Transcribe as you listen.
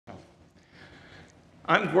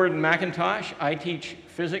I'm Gordon McIntosh. I teach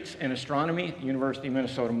physics and astronomy at the University of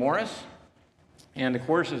Minnesota Morris. And the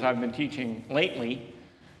courses I've been teaching lately,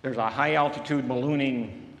 there's a high altitude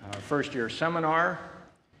ballooning first year seminar,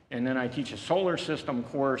 and then I teach a solar system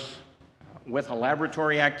course with a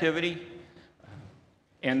laboratory activity,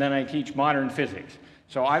 and then I teach modern physics.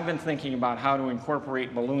 So I've been thinking about how to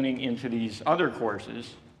incorporate ballooning into these other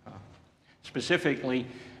courses, specifically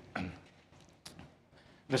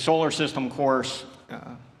the solar system course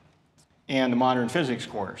and the modern physics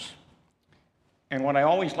course. And what I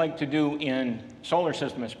always like to do in solar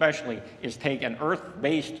system especially is take an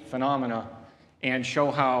Earth-based phenomena and show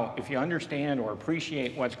how, if you understand or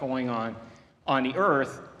appreciate what's going on the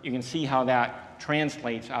Earth, you can see how that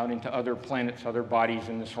translates out into other planets, other bodies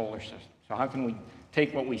in the solar system. So how can we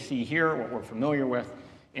take what we see here, what we're familiar with,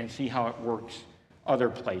 and see how it works other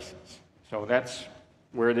places? So that's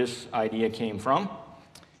where this idea came from.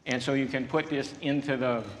 And so you can put this into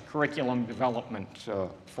the curriculum development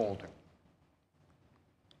folder.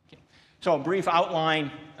 Okay. So a brief outline.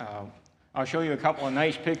 I'll show you a couple of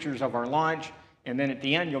nice pictures of our launch, and then at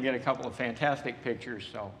the end you'll get a couple of fantastic pictures,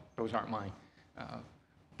 so those aren't mine.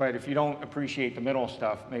 But if you don't appreciate the middle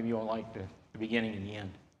stuff, maybe you'll like the beginning and the end.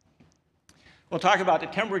 We'll talk about the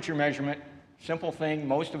temperature measurement. Simple thing,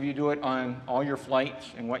 most of you do it on all your flights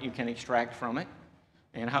and what you can extract from it,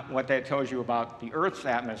 and what that tells you about the Earth's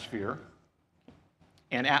atmosphere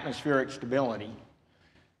and atmospheric stability.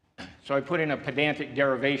 So I put in a pedantic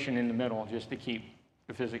derivation in the middle just to keep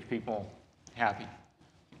the physics people happy.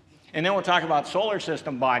 And then we'll talk about solar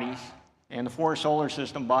system bodies and the 4 solar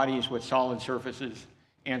system bodies with solid surfaces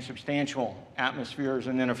and substantial atmospheres,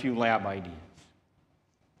 and then a few lab ideas.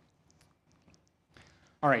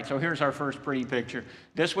 All right, so here's our first pretty picture.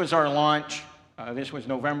 This was our launch. This was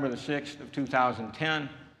November the 6th of 2010.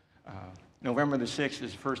 November the 6th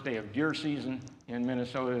is the first day of deer season in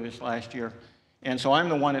Minnesota this last year. And so I'm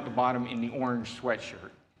the one at the bottom in the orange sweatshirt.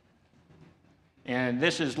 And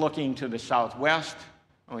this is looking to the southwest.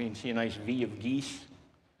 Oh, you can see a nice V of geese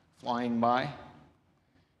flying by.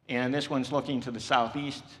 And this one's looking to the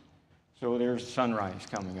southeast. So there's sunrise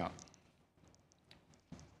coming up.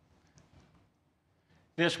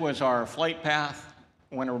 This was our flight path.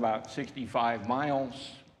 Went about 65 miles,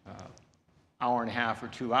 hour and a half or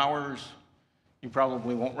 2 hours. You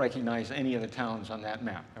probably won't recognize any of the towns on that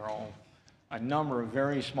map. They're all a number of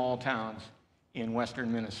very small towns in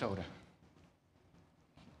western Minnesota.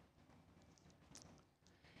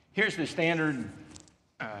 Here's the standard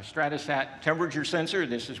Stratosat temperature sensor.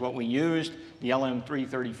 This is what we used, the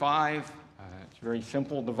LM335. It's a very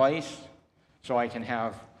simple device, so I can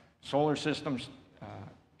have solar systems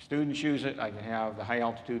students use it. I can have the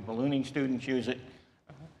high-altitude ballooning students use it.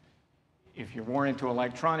 If you're more into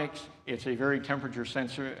electronics, it's a very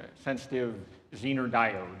temperature-sensitive Zener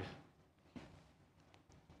diode.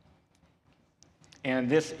 And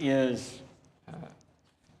this is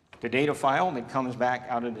the data file that comes back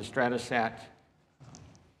out of the Stratosat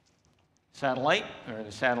satellite, or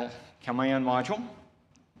the satellite command module.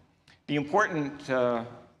 The important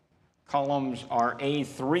columns are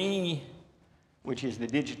A3, which is the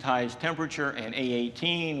digitized temperature, and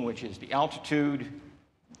A18, which is the altitude.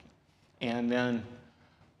 And then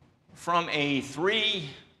from A3,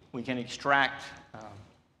 we can extract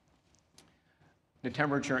the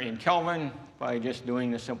temperature in Kelvin by just doing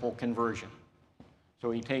the simple conversion. So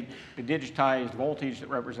we take the digitized voltage that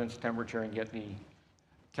represents temperature and get the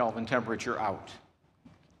Kelvin temperature out.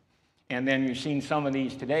 And then you've seen some of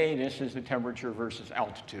these today. This is the temperature versus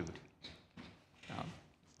altitude.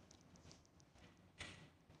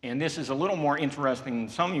 And this is a little more interesting than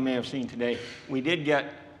some you may have seen today. We did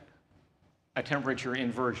get a temperature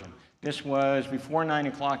inversion. This was before 9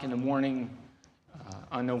 o'clock in the morning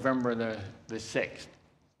on November the 6th.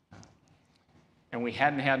 And we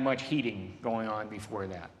hadn't had much heating going on before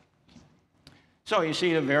that. So you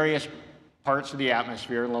see the various parts of the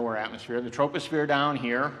atmosphere, lower atmosphere. The troposphere down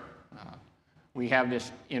here. We have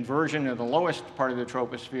this inversion of the lowest part of the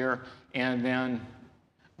troposphere, and then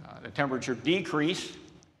the temperature decrease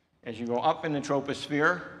as you go up in the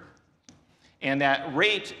troposphere. And that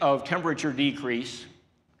rate of temperature decrease,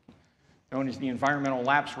 known as the environmental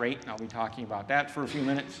lapse rate, and I'll be talking about that for a few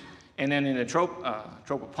minutes. And then in the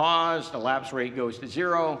tropopause, the lapse rate goes to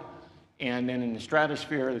 0. And then in the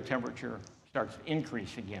stratosphere, the temperature starts to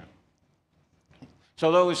increase again.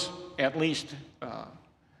 So those, at least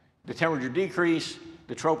the temperature decrease,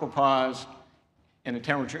 the tropopause, and the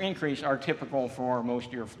temperature increase are typical for most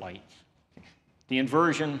of your flights. The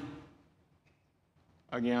inversion,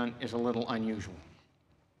 again, is a little unusual.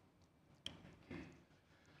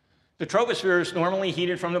 The troposphere is normally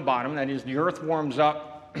heated from the bottom. That is, the Earth warms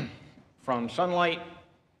up from sunlight,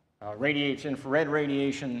 radiates infrared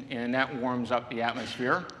radiation, and that warms up the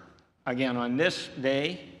atmosphere. Again, on this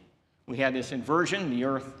day, we had this inversion. The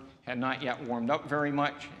Earth had not yet warmed up very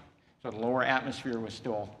much, so the lower atmosphere was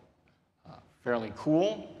still fairly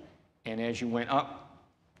cool. And as you went up,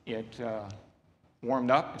 it warmed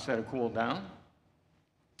up instead of cooled down.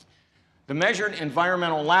 The measured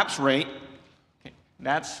environmental lapse rate,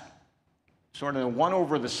 that's sort of the 1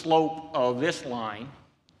 over the slope of this line,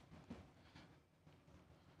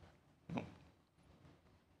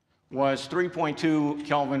 was 3.2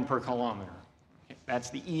 Kelvin per kilometer. That's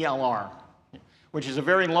the ELR, which is a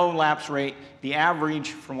very low lapse rate. The average,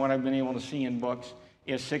 from what I've been able to see in books,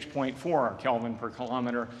 is 6.4 Kelvin per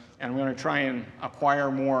kilometer. And I'm going to try and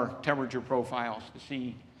acquire more temperature profiles to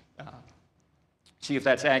see if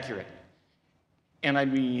that's accurate. And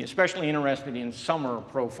I'd be especially interested in summer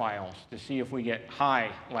profiles to see if we get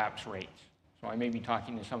high lapse rates. So I may be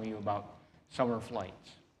talking to some of you about summer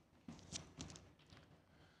flights.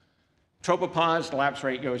 Tropopause, the lapse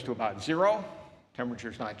rate goes to about 0.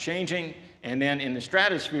 Temperature's not changing. And then in the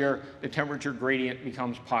stratosphere, the temperature gradient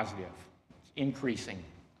becomes positive. It's increasing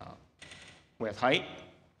with height.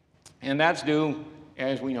 And that's due,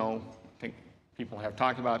 as we know, I think people have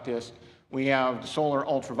talked about this, we have the solar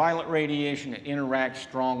ultraviolet radiation that interacts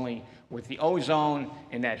strongly with the ozone,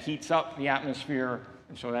 and that heats up the atmosphere,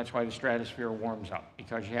 and so that's why the stratosphere warms up,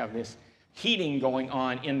 because you have this heating going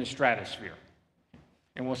on in the stratosphere.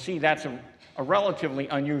 And we'll see that's a relatively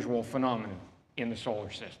unusual phenomenon in the solar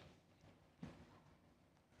system.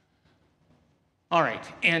 All right,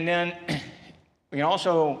 and then we can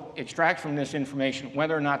also extract from this information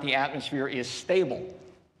whether or not the atmosphere is stable.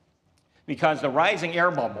 Because the rising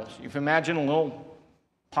air bubbles, if you imagine a little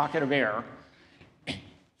pocket of air, it's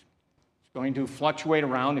going to fluctuate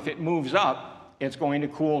around. If it moves up, it's going to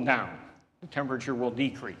cool down. The temperature will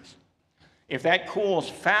decrease. If that cools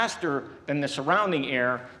faster than the surrounding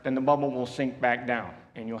air, then the bubble will sink back down,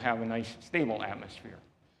 and you'll have a nice, stable atmosphere.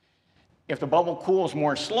 If the bubble cools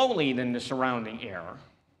more slowly than the surrounding air,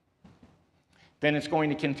 then it's going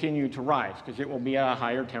to continue to rise, because it will be at a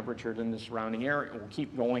higher temperature than the surrounding air. It will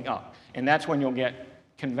keep going up. And that's when you'll get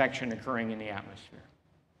convection occurring in the atmosphere.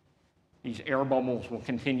 These air bubbles will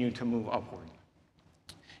continue to move upward.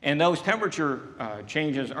 And those temperature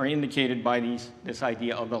changes are indicated by this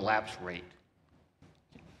idea of the lapse rate.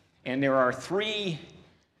 And there are 3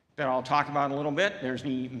 that I'll talk about in a little bit. There's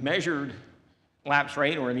the measured lapse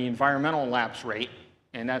rate, or the environmental lapse rate,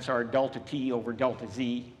 and that's our delta T over delta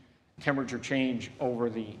Z, temperature change over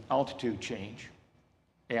the altitude change,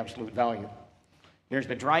 the absolute value. There's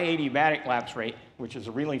the dry adiabatic lapse rate, which is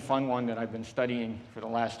a really fun one that I've been studying for the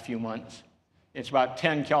last few months. It's about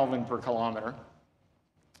 10 Kelvin per kilometer.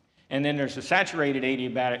 And then there's the saturated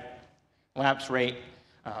adiabatic lapse rate,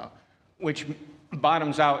 which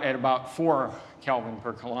bottoms out at about 4 Kelvin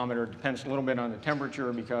per kilometer. It depends a little bit on the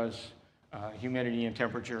temperature, because humidity and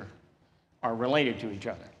temperature are related to each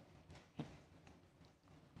other.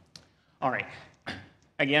 All right.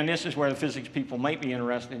 Again, this is where the physics people might be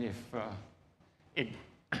interested if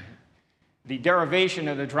the derivation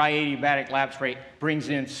of the dry adiabatic lapse rate brings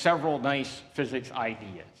in several nice physics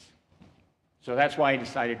ideas. So that's why I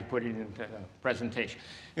decided to put it into the presentation.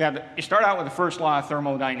 You start out with the first law of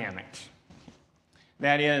thermodynamics.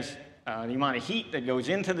 That is, the amount of heat that goes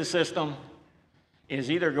into the system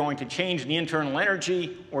is either going to change the internal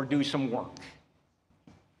energy or do some work.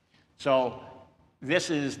 So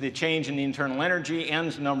this is the change in the internal energy,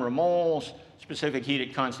 N's the number of moles, specific heat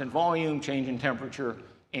at constant volume, change in temperature,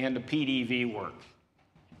 and the PDV work.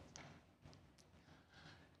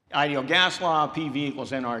 Ideal gas law, PV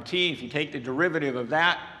equals nRT. If you take the derivative of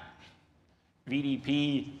that,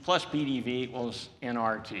 VDP plus PDV equals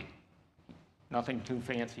nRT. Nothing too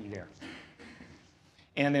fancy there.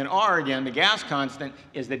 And then R, again, the gas constant,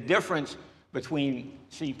 is the difference between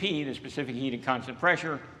CP, the specific heat at constant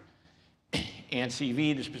pressure, and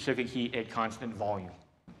CV, the specific heat at constant volume.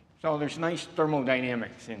 So there's nice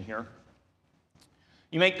thermodynamics in here.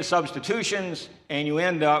 You make the substitutions, and you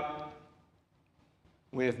end up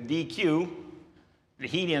with dQ, the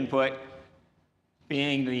heat input,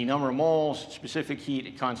 being the number of moles, specific heat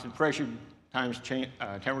at constant pressure, times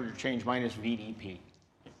temperature change minus VDP.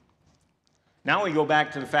 Now we go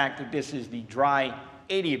back to the fact that this is the dry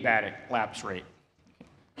adiabatic lapse rate.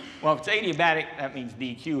 Well, if it's adiabatic, that means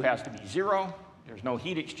dQ has to be 0. There's no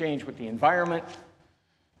heat exchange with the environment.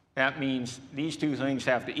 That means these two things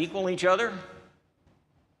have to equal each other.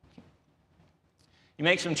 You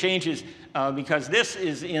make some changes because this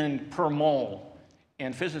is in per mole,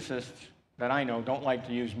 and physicists that I know don't like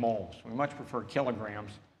to use moles. We much prefer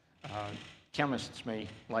kilograms. Chemists may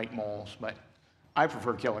like moles, but I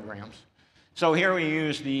prefer kilograms. So here we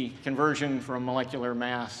use the conversion from molecular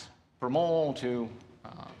mass per mole to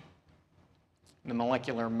the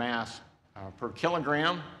molecular mass per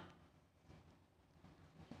kilogram.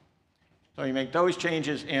 So you make those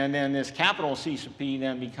changes, and then this capital C sub P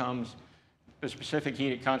then becomes the specific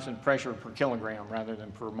heat at constant pressure per kilogram rather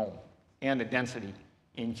than per mole, and the density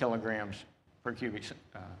in kilograms per cubic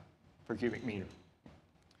meter.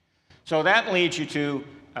 So that leads you to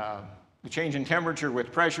the change in temperature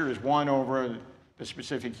with pressure is 1 over the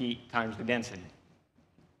specific heat times the density.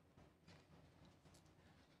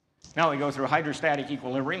 Now we go through hydrostatic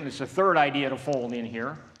equilibrium. This is the third idea to fold in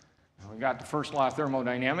here. We've got the first law of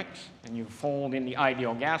thermodynamics, and you fold in the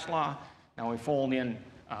ideal gas law. Now we fold in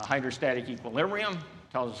hydrostatic equilibrium.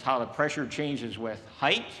 Tells us how the pressure changes with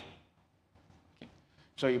height. Okay.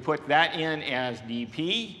 So you put that in as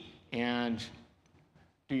dP and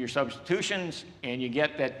do your substitutions, and you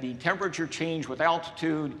get that the temperature change with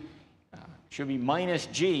altitude should be minus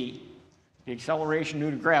g, the acceleration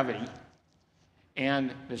due to gravity,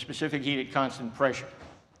 and the specific heat at constant pressure.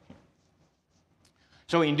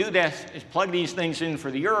 So we can do this, is plug these things in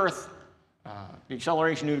for the Earth. The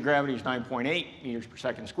acceleration due to gravity is 9.8 meters per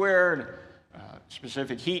second squared.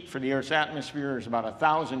 Specific heat for the Earth's atmosphere is about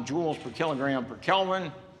 1,000 joules per kilogram per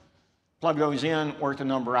Kelvin. Plug those in, work the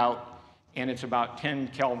number out, and it's about 10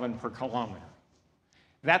 Kelvin per kilometer.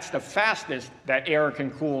 That's the fastest that air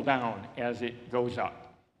can cool down as it goes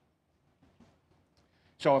up.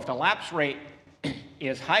 So if the lapse rate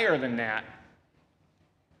is higher than that,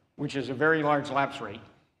 which is a very large lapse rate,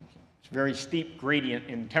 it's a very steep gradient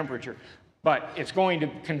in temperature, but it's going to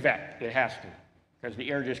convect, it has to, because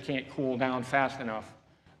the air just can't cool down fast enough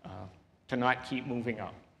to not keep moving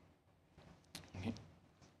up. Okay.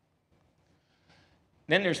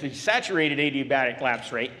 Then there's the saturated adiabatic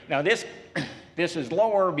lapse rate. Now this is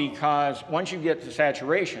lower because once you get to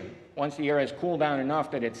saturation, once the air has cooled down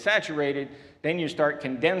enough that it's saturated, then you start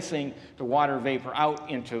condensing the water vapor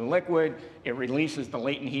out into liquid. It releases the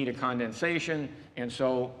latent heat of condensation, and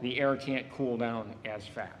so the air can't cool down as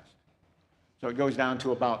fast. So it goes down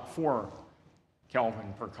to about 4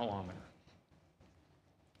 Kelvin per kilometer.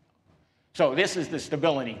 So this is the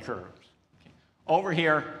stability curves. Okay. Over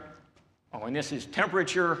here, and this is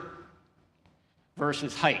temperature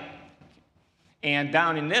versus height. And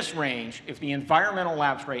down in this range, if the environmental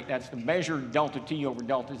lapse rate, that's the measured delta T over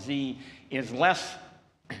delta Z, is less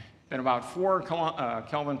than about 4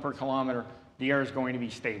 Kelvin per kilometer, the air is going to be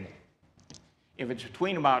stable. If it's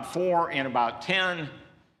between about 4 and about 10,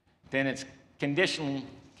 then it's conditional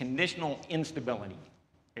instability.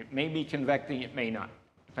 It may be convecting, it may not.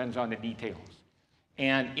 Depends on the details.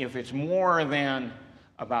 And if it's more than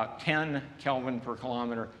about 10 Kelvin per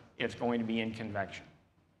kilometer, it's going to be in convection.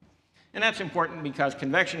 And that's important because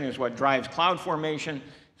convection is what drives cloud formation.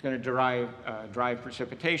 It's going to drive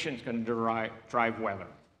precipitation. It's going to drive weather.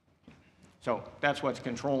 So that's what's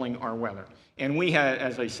controlling our weather. And we had,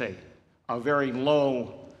 as I say, a very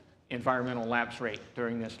low environmental lapse rate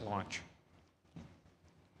during this launch.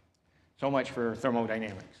 So much for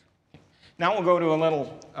thermodynamics. Now we'll go to a little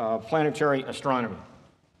planetary astronomy.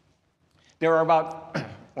 There are about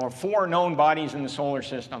 4 known bodies in the solar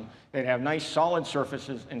system that have nice solid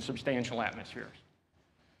surfaces and substantial atmospheres.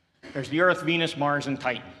 There's the Earth, Venus, Mars, and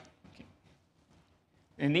Titan. Okay.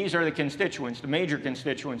 And these are the constituents, the major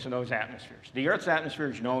constituents of those atmospheres. The Earth's atmosphere,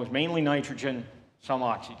 as you know, is mainly nitrogen, some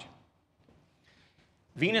oxygen.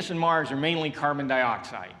 Venus and Mars are mainly carbon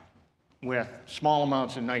dioxide with small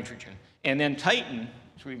amounts of nitrogen. And then Titan,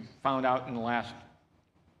 as we found out in the last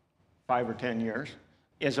 5 or 10 years,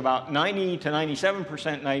 is about 90 to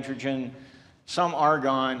 97% nitrogen, some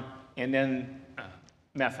argon, and then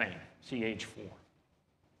methane, CH4.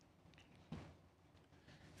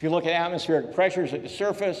 If you look at atmospheric pressures at the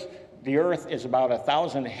surface, the Earth is about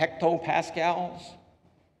 1,000 hectopascals,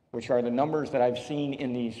 which are the numbers that I've seen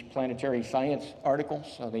in these planetary science articles.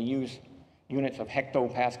 So they use units of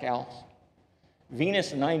hectopascals.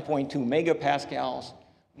 Venus, 9.2 megapascals.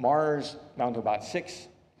 Mars, down to about 6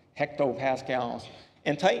 hectopascals.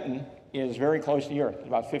 And Titan is very close to the Earth,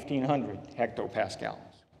 about 1,500 hectopascals.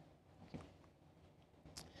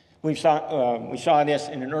 We saw this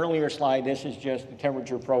in an earlier slide. This is just the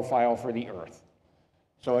temperature profile for the Earth.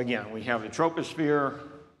 So again, we have the troposphere,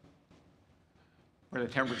 where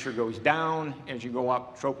the temperature goes down as you go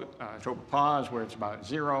up, tropopause, where it's about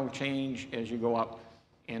 0 change as you go up,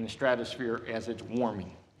 and the stratosphere as it's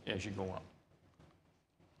warming as you go up.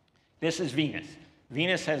 This is Venus.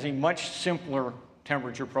 Venus has a much simpler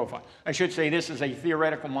temperature profile. I should say this is a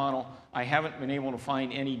theoretical model. I haven't been able to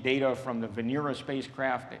find any data from the Venera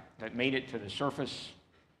spacecraft that made it to the surface,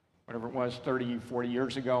 whatever it was, 30, 40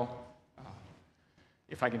 years ago.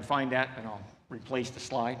 If I can find that, then I'll replace the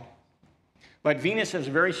slide. But Venus has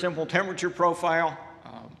a very simple temperature profile.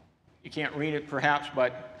 You can't read it perhaps,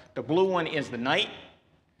 but the blue one is the night,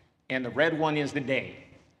 and the red one is the day.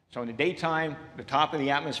 So in the daytime, the top of the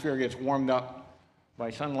atmosphere gets warmed up by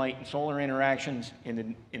sunlight and solar interactions.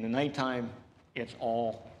 In the nighttime, it's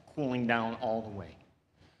all cooling down all the way.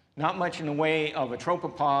 Not much in the way of a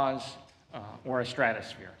tropopause or a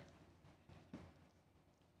stratosphere.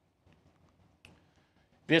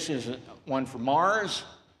 This is one for Mars.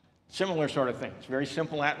 Similar sort of things. Very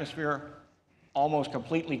simple atmosphere, almost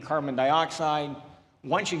completely carbon dioxide.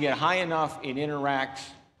 Once you get high enough, it interacts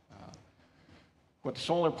with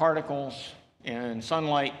solar particles and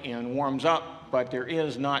sunlight and warms up, but there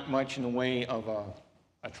is not much in the way of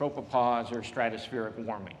a tropopause or stratospheric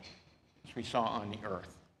warming, as we saw on the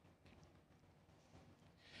Earth.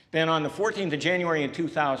 Then on the 14th of January in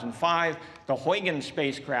 2005, the Huygens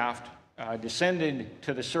spacecraft descended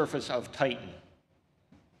to the surface of Titan.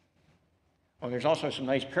 Well, there's also some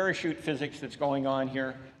nice parachute physics that's going on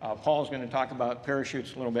here. Paul's going to talk about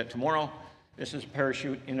parachutes a little bit tomorrow. This is a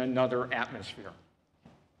parachute in another atmosphere.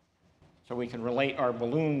 So we can relate our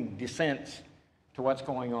balloon descents to what's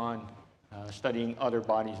going on studying other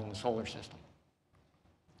bodies in the solar system.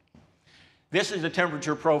 This is the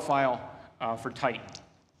temperature profile for Titan.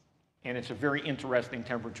 And it's a very interesting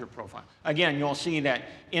temperature profile. Again, you'll see that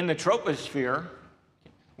in the troposphere,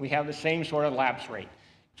 we have the same sort of lapse rate.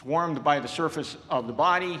 It's warmed by the surface of the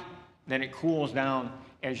body, then it cools down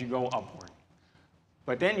as you go upward.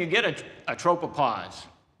 But then you get a tropopause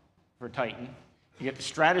for Titan. You get the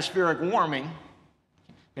stratospheric warming,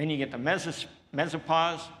 then you get the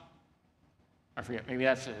mesopause. I forget, maybe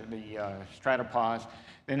that's the stratopause.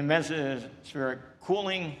 Then the mesospheric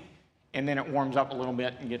cooling, and then it warms up a little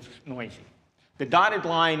bit and gets noisy. The dotted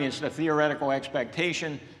line is the theoretical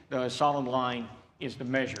expectation. The solid line is the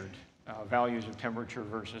measured values of temperature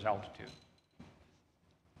versus altitude.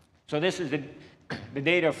 So this is the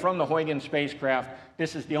data from the Huygens spacecraft.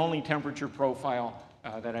 This is the only temperature profile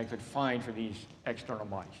that I could find for these external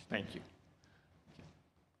bodies. Thank you.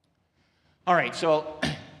 All right, so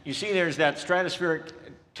you see there's that stratospheric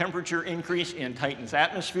temperature increase in Titan's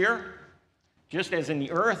atmosphere. Just as in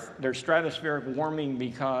the Earth, there's stratospheric warming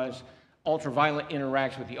because ultraviolet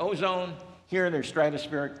interacts with the ozone. Here, there's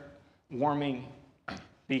stratospheric warming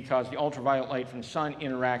because the ultraviolet light from the sun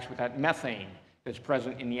interacts with that methane that's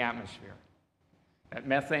present in the atmosphere. That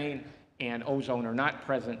methane and ozone are not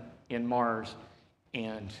present in Mars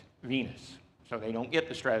and Venus, so they don't get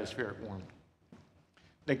the stratospheric warming.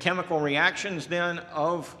 The chemical reactions then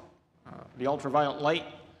of the ultraviolet light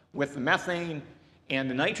with the methane and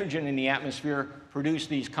the nitrogen in the atmosphere produce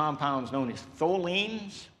these compounds known as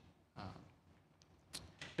tholins.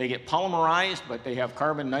 They get polymerized, but they have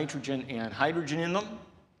carbon, nitrogen, and hydrogen in them,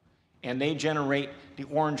 and they generate the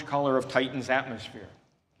orange color of Titan's atmosphere.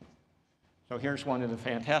 So here's one of the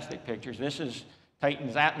fantastic pictures. This is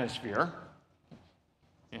Titan's atmosphere.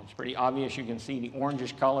 And it's pretty obvious. You can see the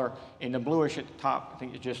orangish color, and the bluish at the top, I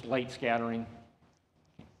think it's just light scattering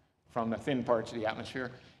from the thin parts of the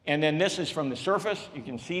atmosphere. And then this is from the surface. You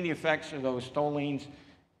can see the effects of those tholins.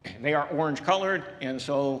 They are orange colored, and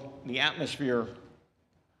so the atmosphere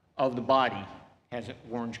of the body has an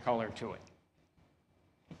orange color to it.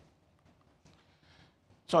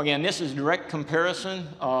 So again, this is a direct comparison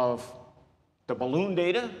of the balloon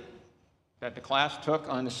data that the class took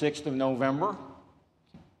on the 6th of November.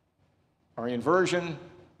 Our inversion,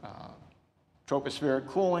 tropospheric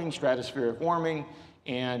cooling, stratospheric warming,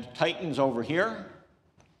 and Titan's over here.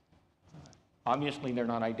 Obviously, they're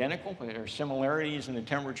not identical, but there are similarities in the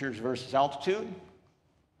temperatures versus altitude.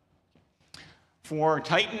 For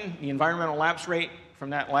Titan, the environmental lapse rate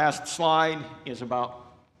from that last slide is about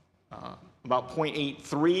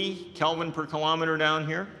 0.83 Kelvin per kilometer down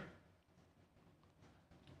here.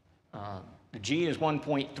 The G is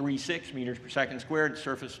 1.36 meters per second squared.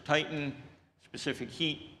 Surface of Titan, specific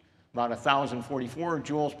heat, about 1,044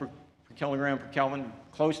 joules per kilogram per Kelvin,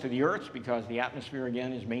 close to the Earth's because the atmosphere,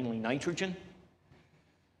 again, is mainly nitrogen.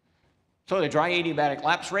 So the dry adiabatic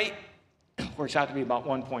lapse rate works out to be about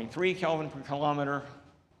 1.3 Kelvin per kilometer.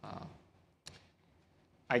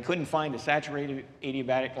 I couldn't find a saturated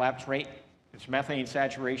adiabatic lapse rate. It's methane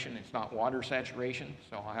saturation. It's not water saturation,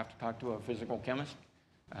 so I'll have to talk to a physical chemist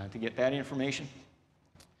to get that information.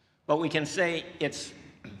 But we can say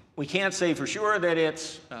we can't say for sure that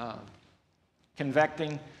it's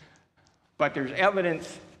convecting, but there's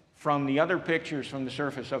evidence from the other pictures from the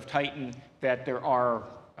surface of Titan that there are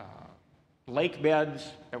lake beds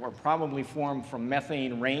that were probably formed from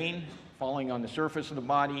methane rain falling on the surface of the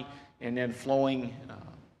body and then flowing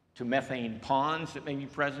to methane ponds that may be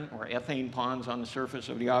present, or ethane ponds on the surface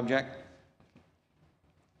of the object.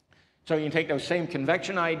 So you can take those same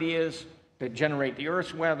convection ideas that generate the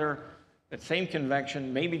Earth's weather. That same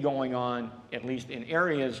convection may be going on, at least in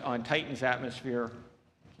areas on Titan's atmosphere,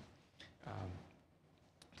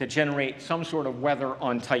 to generate some sort of weather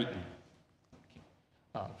on Titan.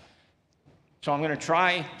 So I'm going to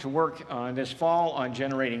try to work this fall on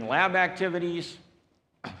generating lab activities.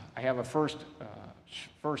 I have a first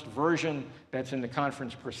version that's in the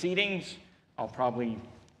conference proceedings. I'll probably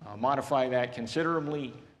modify that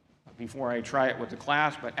considerably before I try it with the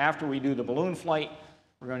class, but after we do the balloon flight,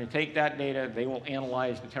 we're going to take that data. They will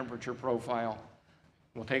analyze the temperature profile.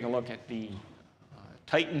 We'll take a look at the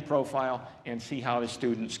Titan profile and see how the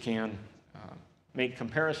students can make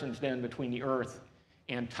comparisons then between the Earth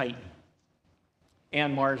and Titan,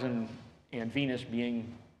 and Mars and Venus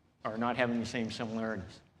are not having the same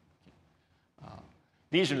similarities.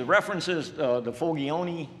 These are the references, the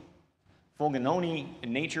Fulginoni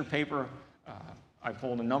Nature paper. I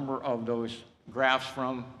pulled a number of those graphs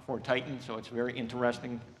for Titan, so it's a very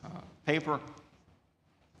interesting paper.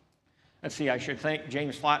 Let's see, I should thank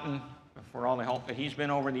James Flatten for all the help that he's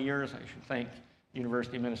been over the years. I should thank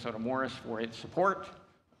University of Minnesota Morris for its support,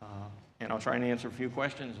 and I'll try and answer a few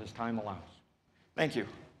questions as time allows. Thank you.